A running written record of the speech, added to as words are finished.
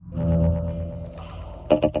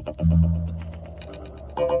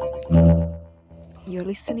You're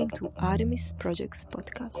listening to Artemis Projects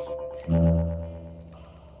podcast.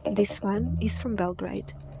 This one is from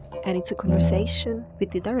Belgrade, and it's a conversation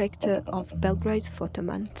with the director of Belgrade Photo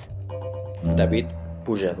Month, David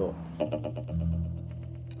Pujago.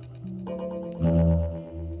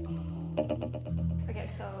 Okay,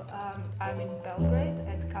 so I'm in Belgrade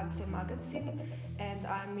at Katse Magazine, and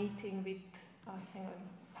I'm meeting with, hang on,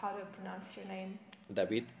 how do I pronounce your name?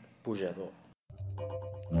 David Pujago.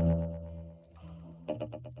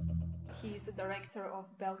 He's the director of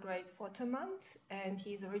Belgrade Photo Month, and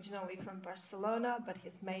he's originally from Barcelona, but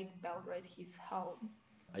he's made Belgrade his home.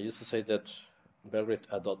 I used to say that Belgrade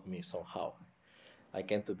adopted me somehow. I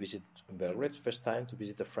came to visit Belgrade first time to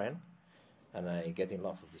visit a friend, and I get in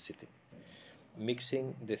love with the city.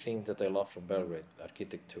 Mixing the things that I love from Belgrade,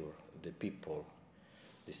 architecture, the people,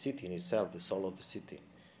 the city in itself, the soul of the city.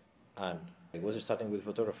 And I was starting with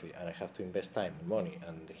photography, and I have to invest time and money,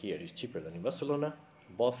 and here is cheaper than in Barcelona.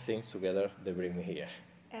 Both things together, they bring me here.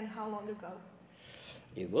 And how long ago?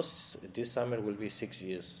 It was, this summer will be 6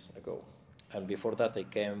 years ago. And before that, I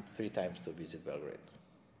came 3 times to visit Belgrade.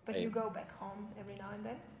 But you go back home every now and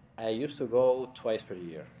then? I used to go twice per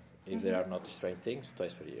year. If there are not strange things,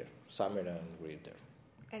 twice per year, summer and winter.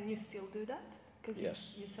 And you still do that? Because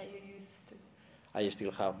Yes. you say you used to. I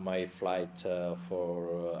still have my flight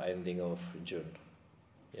for ending of June.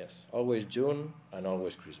 Yes, always June and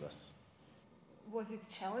always Christmas. Was it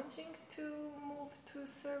challenging to move to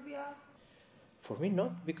Serbia? For me,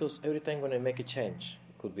 not, because every time when I make a change,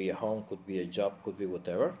 could be a home, could be a job, could be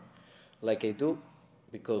whatever, like I do,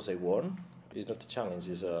 because I won, it's not a challenge,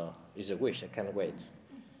 it's a wish, I can't wait.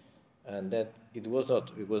 And that it was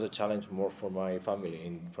not, it was a challenge more for my family,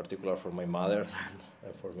 in particular for my mother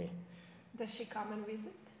and for me. Does she come and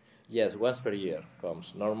visit? Yes, once per year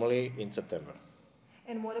comes, normally in September.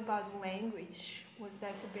 And what about language? Was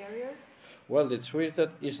that a barrier? Well, the truth is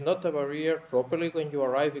that it's not a barrier properly when you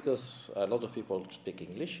arrive, because a lot of people speak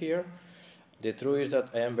English here. The truth is that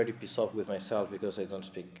I am very pissed off with myself because I don't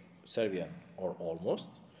speak Serbian, or almost.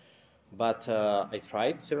 But I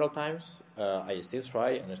tried several times. I still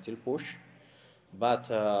try and I still push. But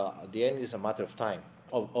at the end, it's a matter of time.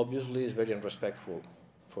 Obviously, it's very unrespectful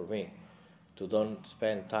for me to don't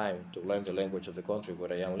spend time to learn the language of the country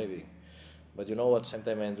where I am living. But you know what?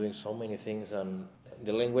 Sometimes I'm doing so many things, and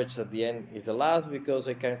the language at the end is the last, because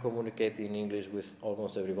I can communicate in English with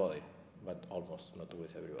almost everybody, but almost, not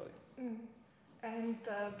with everybody. And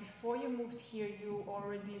before you moved here, you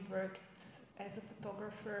already worked as a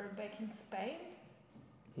photographer back in Spain?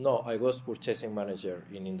 No, I was purchasing manager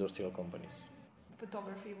in industrial companies.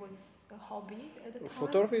 Photography was a hobby at the time?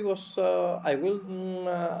 Photography was, I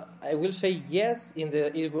will say yes,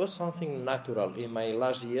 it was something natural. In my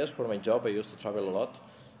last years for my job, I used to travel a lot.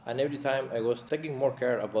 And every time I was taking more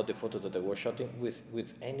care about the photos that I was shooting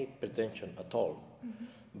with any pretension at all. Mm-hmm.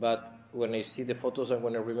 But when I see the photos and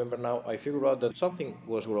when I remember now, I figure out that something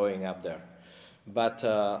was growing up there. But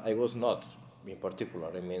I was not in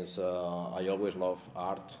particular. It means I always loved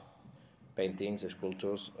art, paintings,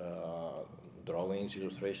 sculptures, drawings,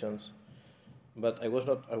 illustrations. But I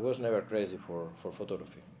was never crazy for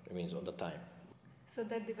photography. It means on the time. So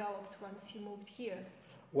that developed once you moved here?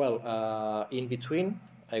 Well, in between,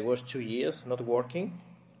 I was 2 years not working,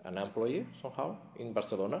 an employee somehow in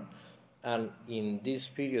Barcelona. And in this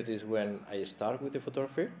period is when I started with the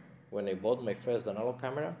photography, when I bought my first analog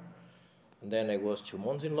camera. And then I was 2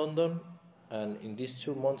 months in London. And in these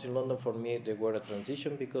 2 months in London, for me, they were a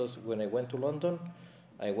transition, because when I went to London,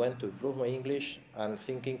 I went to improve my English and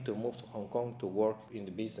thinking to move to Hong Kong to work in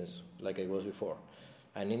the business like I was before.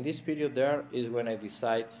 And in this period there is when I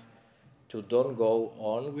decide to don't go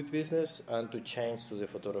on with business and to change to the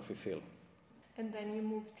photography field. And then you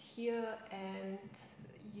moved here and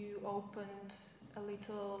you opened a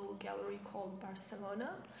little gallery called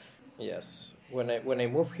Barcelona. Yes. When I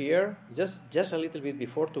moved here, just a little bit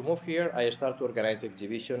before to move here, I started to organize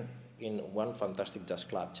exhibition in one fantastic jazz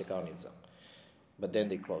club, Čekaonica. But then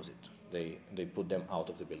they closed it. They put them out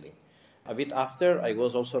of the building. A bit after, I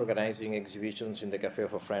was also organizing exhibitions in the cafe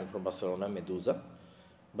of a friend from Barcelona, Medusa.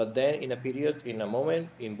 But then in a moment,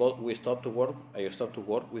 we stopped to work. I stopped to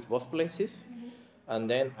work with both places. Mm-hmm. And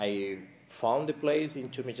then I found the place in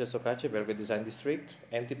Ciumice Socace, Belgrade Design District,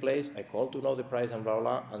 empty place. I called to know the price and blah,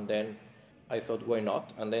 blah, and then I thought, why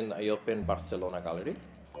not? And then I opened Barcelona Gallery.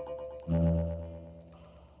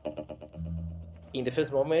 In the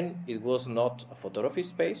first moment, it was not a photography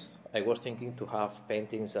space. I was thinking to have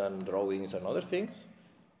paintings and drawings and other things.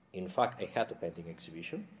 In fact, I had a painting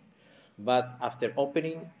exhibition. But after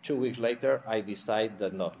opening, 2 weeks later, I decided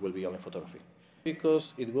that no, it will be only photography.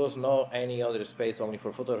 because it was not any other space only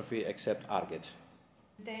for photography except Arget.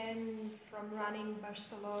 Then from running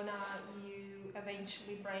Barcelona, you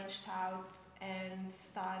eventually branched out and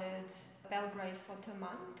started Belgrade Photo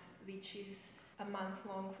Month, which is a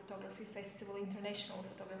month-long photography festival, international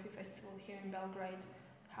photography festival here in Belgrade.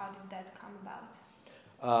 How did that come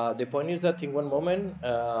about? The point is that in one moment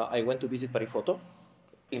I went to visit Paris Photo.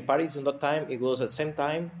 In Paris in that time it was at the same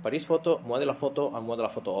time Paris Photo, Modela Photo and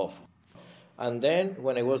Modela Photo Off. And then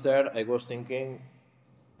when I was there I was thinking,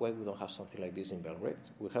 why we don't have something like this in Belgrade?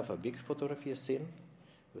 We have a big photography scene,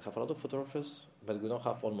 we have a lot of photographers, but we don't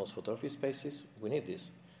have almost photography spaces. We need this.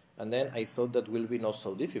 And then I thought that will be not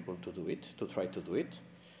so difficult to do it, to try to do it.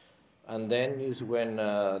 And then is when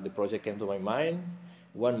the project came to my mind.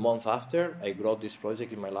 1 month after, I wrote this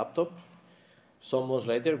project in my laptop. Some months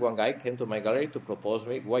later, one guy came to my gallery to propose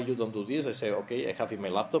me, why you don't do this? I say, okay, I have in my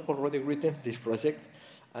laptop already written this project.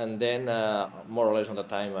 And then, more or less on the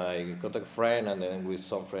time, I contact a friend, and then with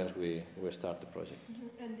some friends, we start the project.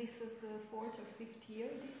 Mm-hmm. And this was the 4th or 5th year?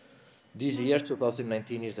 This year,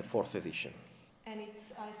 2019, is the 4th edition. And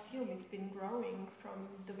I assume it's been growing from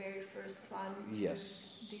the very first one to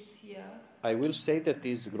this year. I will say that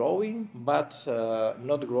it's growing, but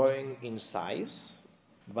not growing in size,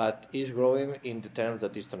 but is growing in the terms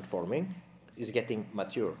that it's transforming. It's getting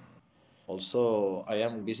mature. Also, I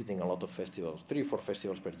am visiting a lot of festivals, 3-4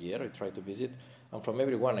 festivals per year I try to visit, and from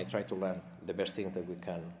everyone I try to learn the best things that we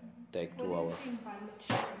can take to our... What do you think by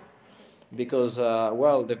mature? Because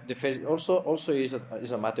the also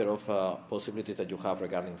is a matter of possibilities that you have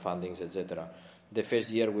regarding fundings, etc. The first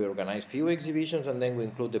year we organized few exhibitions, and then we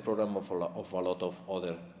include the program of a lot of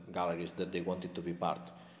other galleries that they wanted to be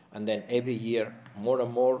part. And then every year, more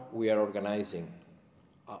and more, we are organizing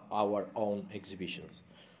our own exhibitions.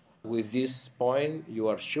 With this point, you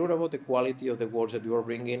are sure about the quality of the works that you are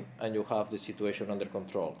bringing, and you have the situation under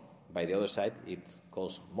control. By the other side, it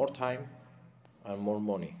costs more time and more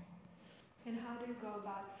money. And how do you go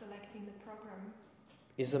about selecting the program?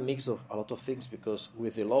 It's a mix of a lot of things, because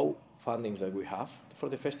with the low fundings that we have for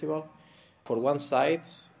the festival, for one side,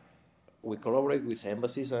 we collaborate with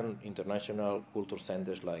embassies and international culture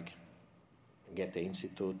centers like Goethe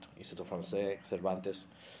Institute, Instituto Francés, Cervantes.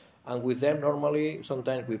 And with them, normally,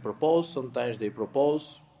 sometimes we propose, sometimes they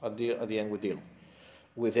propose, at the end we deal.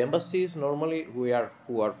 With embassies, normally, we are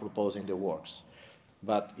who are proposing the works.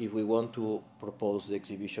 But if we want to propose the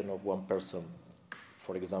exhibition of one person,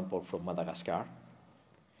 for example, from Madagascar,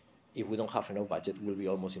 if we don't have enough budget, it will be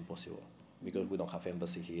almost impossible, because we don't have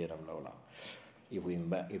embassy here and blah, blah.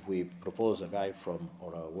 If we propose a guy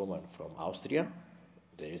or a woman from Austria,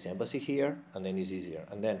 there is embassy here, and then it's easier.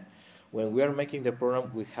 And then when we are making the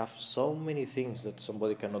program, we have so many things that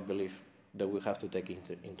somebody cannot believe that we have to take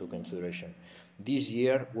into consideration. This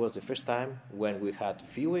year was the first time when we had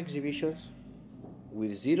few exhibitions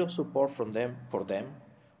with zero support for them,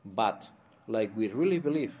 but like we really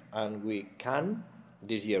believe and we can,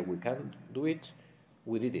 this year we can do it,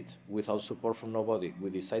 we did it without support from nobody. We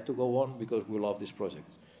decided to go on because we love this project.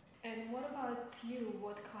 And what about you?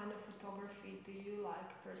 What kind of photography do you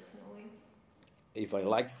like personally? If I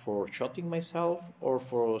like for shooting myself or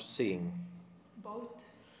for seeing? Both.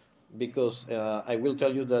 Because I will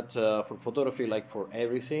tell you that for photography, like for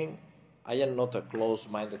everything, I am not a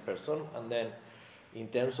close-minded person, and then in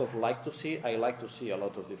terms of like to see, I like to see a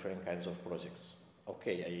lot of different kinds of projects.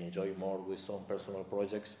 Okay, I enjoy more with some personal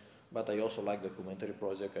projects, but I also like documentary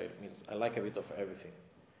projects. I like a bit of everything.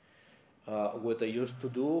 What I used to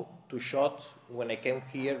do to shot when I came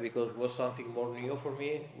here, because it was something more new for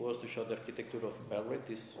me, was to shot the architecture of Belgrade,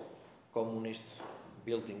 these communist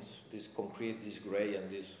buildings, this concrete, this gray and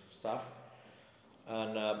this stuff.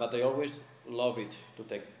 And but I always love it to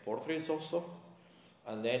take portraits also.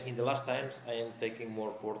 And then in the last times I am taking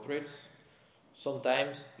more portraits,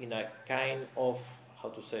 sometimes in a kind of, how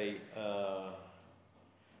to say,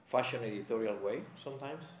 fashion editorial way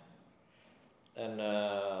sometimes.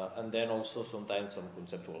 And then also sometimes some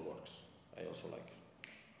conceptual works. I also like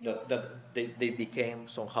it. That they became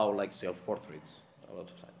somehow like self-portraits a lot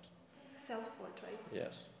of times. Self-portraits?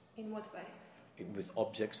 Yes. In what way? With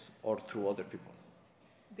objects or through other people.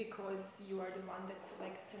 Because you are the one that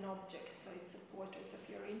selects an object, so it's a portrait of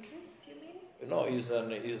your interest, you mean? No,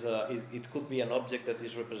 it could be an object that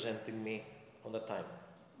is representing me on the time.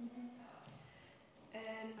 Mm-hmm.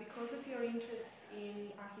 And because of your interest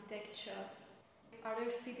in architecture, are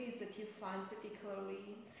there cities that you find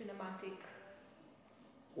particularly cinematic?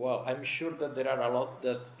 Well, I'm sure that there are a lot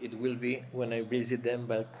that it will be when I visit them,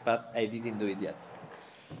 but I didn't do it yet.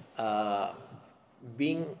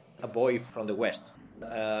 Being a boy from the West,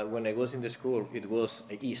 when I was in the school, it was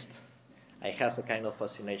East. I had a kind of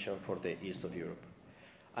fascination for the east of Europe,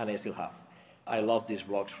 and I still have. I love these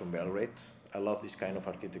blocks from Belgrade. I love this kind of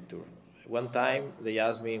architecture. One time they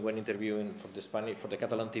asked me when interviewing for the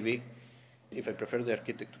Catalan TV if I prefer to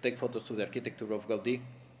take photos to the architecture of Gaudí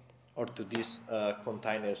or to these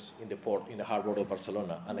containers in the port, in the harbor of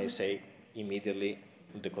Barcelona, and I say immediately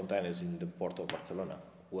the containers in the port of Barcelona,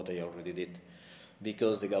 what I already did,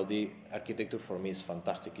 because the Gaudí architecture for me is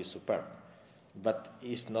fantastic, is superb, but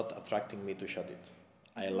it's not attracting me to shot it.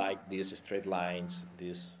 I like these straight lines,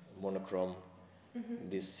 this monochrome,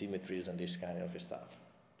 these symmetries and this kind of stuff.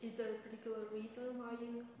 Is there a particular reason why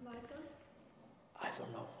you like those? I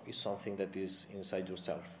don't know. It's something that is inside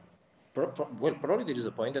yourself. Well, probably there is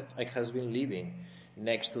a point that I has been living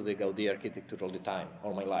next to the Gaudí architecture all the time,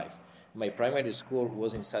 all my life. My primary school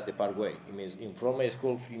was inside the Parkway. It means in front of my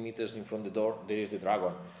school, 3 meters in front of the door, there is the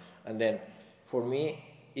Dragon. And then, for me,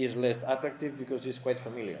 it's less attractive because it's quite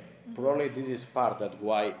familiar. Probably this is part that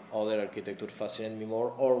why other architecture fascinates me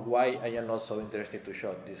more, or why I am not so interested to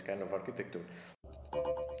shoot this kind of architecture.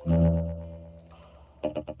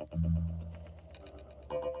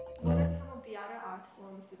 What are some of the other art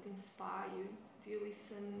forms that inspire you? Do you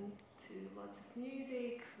listen to lots of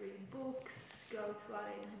music, read books, go to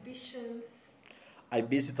other exhibitions? I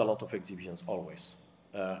visit a lot of exhibitions always,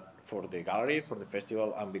 for the gallery, for the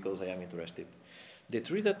festival, and because I am interested. The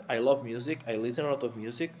truth is that I love music, I listen a lot of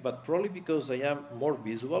music, but probably because I am more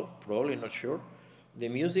visual, probably not sure, the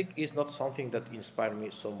music is not something that inspires me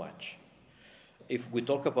so much. If we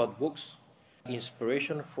talk about books,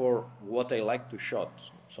 inspiration for what I like to shot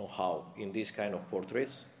somehow in this kind of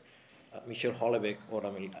portraits, Michel Houellebecq or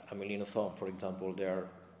Amélie Nothomb, for example, they are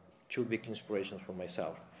two big inspirations for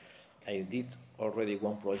myself. I did already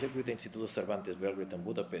one project with the Instituto Cervantes Belgrade and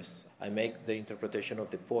Budapest. I make the interpretation of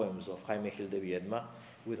the poems of Jaime Gil de Viedma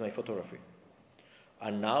with my photography.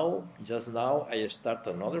 And now, just now, I start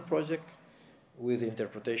another project with the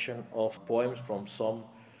interpretation of poems from some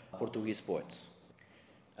Portuguese poets.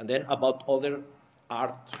 And then about other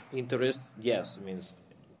art interests, yes, means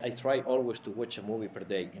I try always to watch a movie per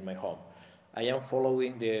day in my home. I am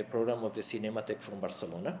following the program of the Cinematheque from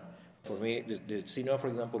Barcelona. For me, the cinema, for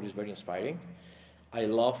example, is very inspiring. I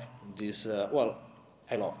love this,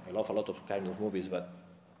 I love a lot of kind of movies, but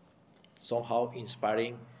somehow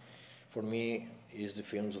inspiring for me is the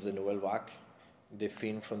films of the Nouvelle Vague, the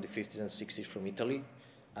film from the 50s and 60s from Italy,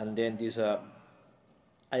 and then this,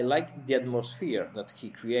 I like the atmosphere that he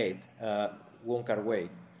created, Wong Kar-wai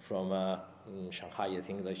from Shanghai, I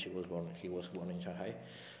think that he was born in Shanghai.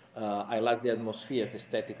 I like the atmosphere, the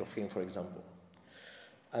aesthetic of him, for example.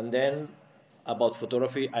 And then about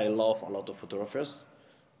photography, I love a lot of photographers,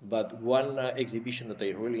 but one exhibition that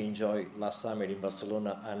I really enjoyed last summer in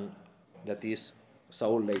Barcelona, and that is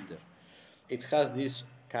Saul Leiter. It has this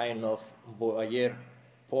kind of voyeur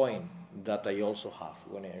point that I also have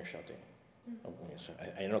when I am shooting.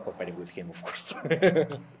 I'm not comparing with him, of course. Talking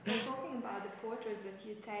about the portraits that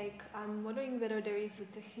you take, I'm wondering whether there is a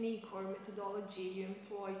technique or methodology you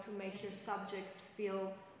employ to make your subjects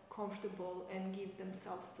feel comfortable and give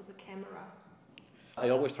themselves to the camera. I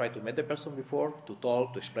always try to meet the person before, to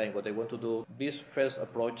talk, to explain what I want to do. This first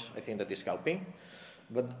approach, I think that is helping,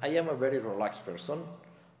 but I am a very relaxed person.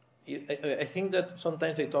 I think that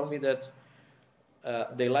sometimes they told me that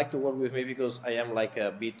they like to work with me because I am like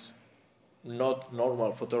a bit not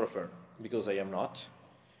normal photographer, because I am not.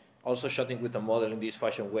 Also shooting with a model in this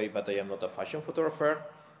fashion way, but I am not a fashion photographer.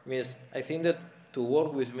 Means I think that to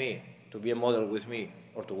work with me, to be a model with me,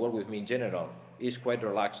 or to work with me in general, is quite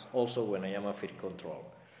relaxed also when I am a fit control.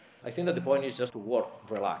 I think that the point is just to work,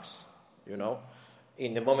 relax, you know.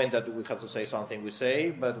 In the moment that we have to say something, we say,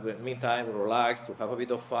 but in the meantime, relax, to have a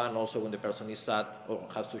bit of fun, also when the person is sad or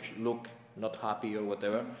has to look not happy or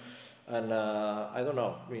whatever. And I don't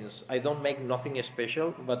know, means I don't make nothing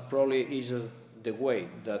special, but probably it's just the way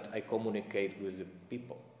that I communicate with the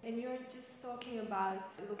people. And you're just talking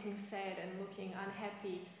about looking sad and looking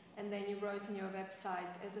unhappy, and then you wrote on your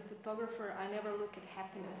website, as a photographer, I never look at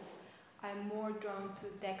happiness. I'm more drawn to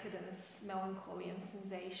decadence, melancholy, and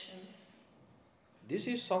sensations. This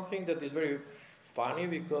is something that is very funny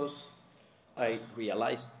because I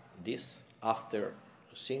realized this after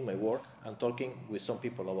seeing my work and talking with some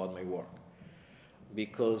people about my work.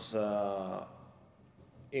 Because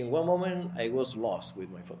in one moment I was lost with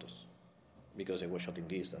my photos, because I was shooting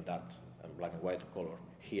this and that, and black and white, color,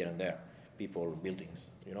 here and there, people, buildings,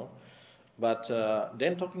 you know. But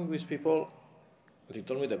then talking with people, they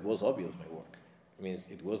told me that was obvious my work. It means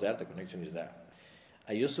it was there, the connection is there.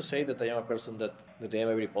 I used to say that I am a person that I am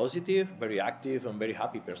a very positive, very active, and very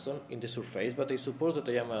happy person in the surface, but I suppose that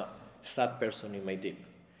I am a sad person in my deep.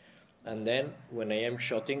 And then when I am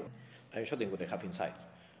shooting, I'm shooting what I have inside.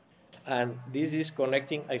 And this is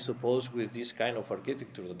connecting, I suppose, with this kind of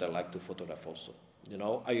architecture that I like to photograph also. You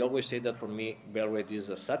know, I always say that for me, Belgrade is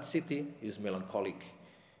a sad city, is melancholic,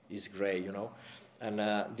 is gray, you know. And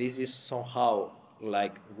this is somehow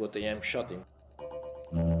like what I am shooting.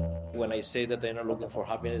 When I say that I'm not looking for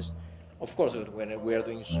happiness, of course, when we are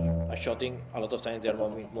doing a shooting, a lot of times there are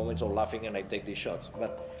moments of laughing and I take these shots.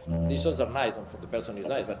 But these shots are nice and for the person is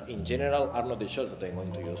nice, but in general are not the shots that I'm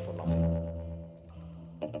going to use for nothing.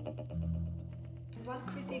 One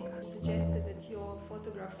critic suggested that your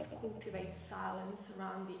photographs cultivate silence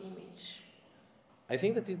around the image. I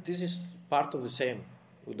think that this is part of the same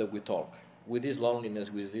that we talk, with this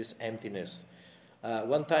loneliness, with this emptiness.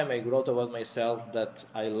 One time I wrote about myself that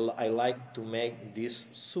I like to make these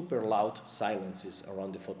super loud silences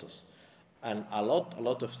around the photos. And a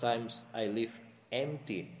lot of times I leave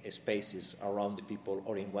empty spaces around the people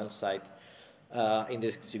or in one side. In the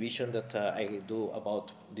exhibition that I do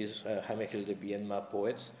about these Jaime Gil de Biedma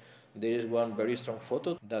poets, there is one very strong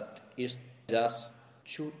photo that is just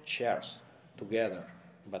two chairs together,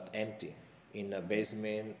 but empty, in a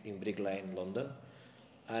basement in Brick Lane, London.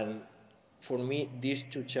 And for me, these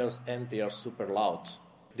two chairs empty are super loud.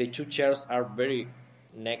 The two chairs are very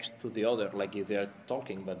next to the other, like if they are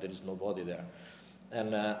talking, but there is nobody there.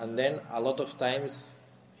 And then a lot of times,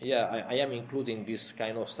 I am including this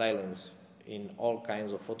kind of silence in all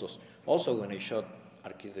kinds of photos. Also when I shot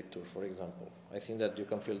architecture, for example. I think that you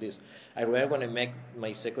can feel this. I remember when I make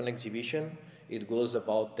my second exhibition, it was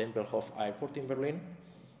about Tempelhof Airport in Berlin.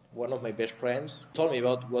 One of my best friends told me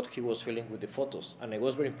about what he was feeling with the photos, and I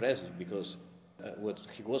was very impressed because what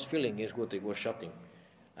he was feeling is what I was shooting.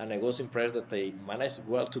 And I was impressed that I managed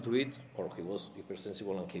well to do it, or he was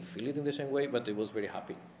hypersensible and he felt it in the same way, but I was very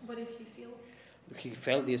happy. What did he feel? He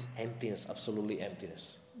felt this emptiness, absolutely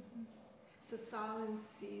emptiness. Mm-hmm. So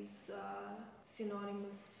silence is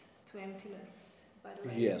synonymous to emptiness, by the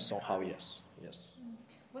way. Yes, somehow, yes.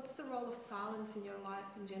 What's the role of silence in your life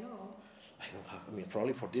in general?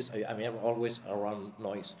 Probably for this, I'm always around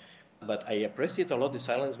noise. But I appreciate a lot the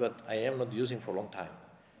silence, but I am not using for a long time.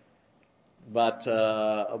 But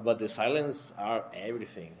the silence are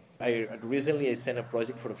everything. Recently I sent a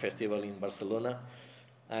project for a festival in Barcelona,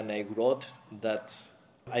 and I wrote that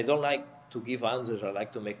I don't like to give answers, I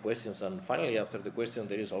like to make questions, and finally after the question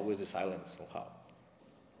there is always the silence somehow.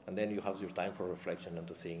 And then you have your time for reflection and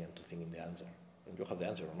to think in the answer. And you have the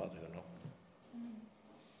answer or not, I don't know.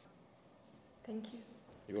 Thank you.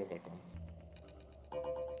 You're welcome.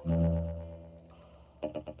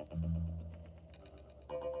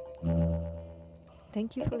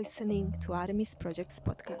 Thank you for listening to Artemis Projects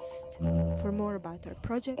podcast. For more about our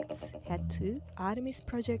projects, head to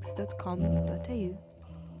artemisprojects.com.au.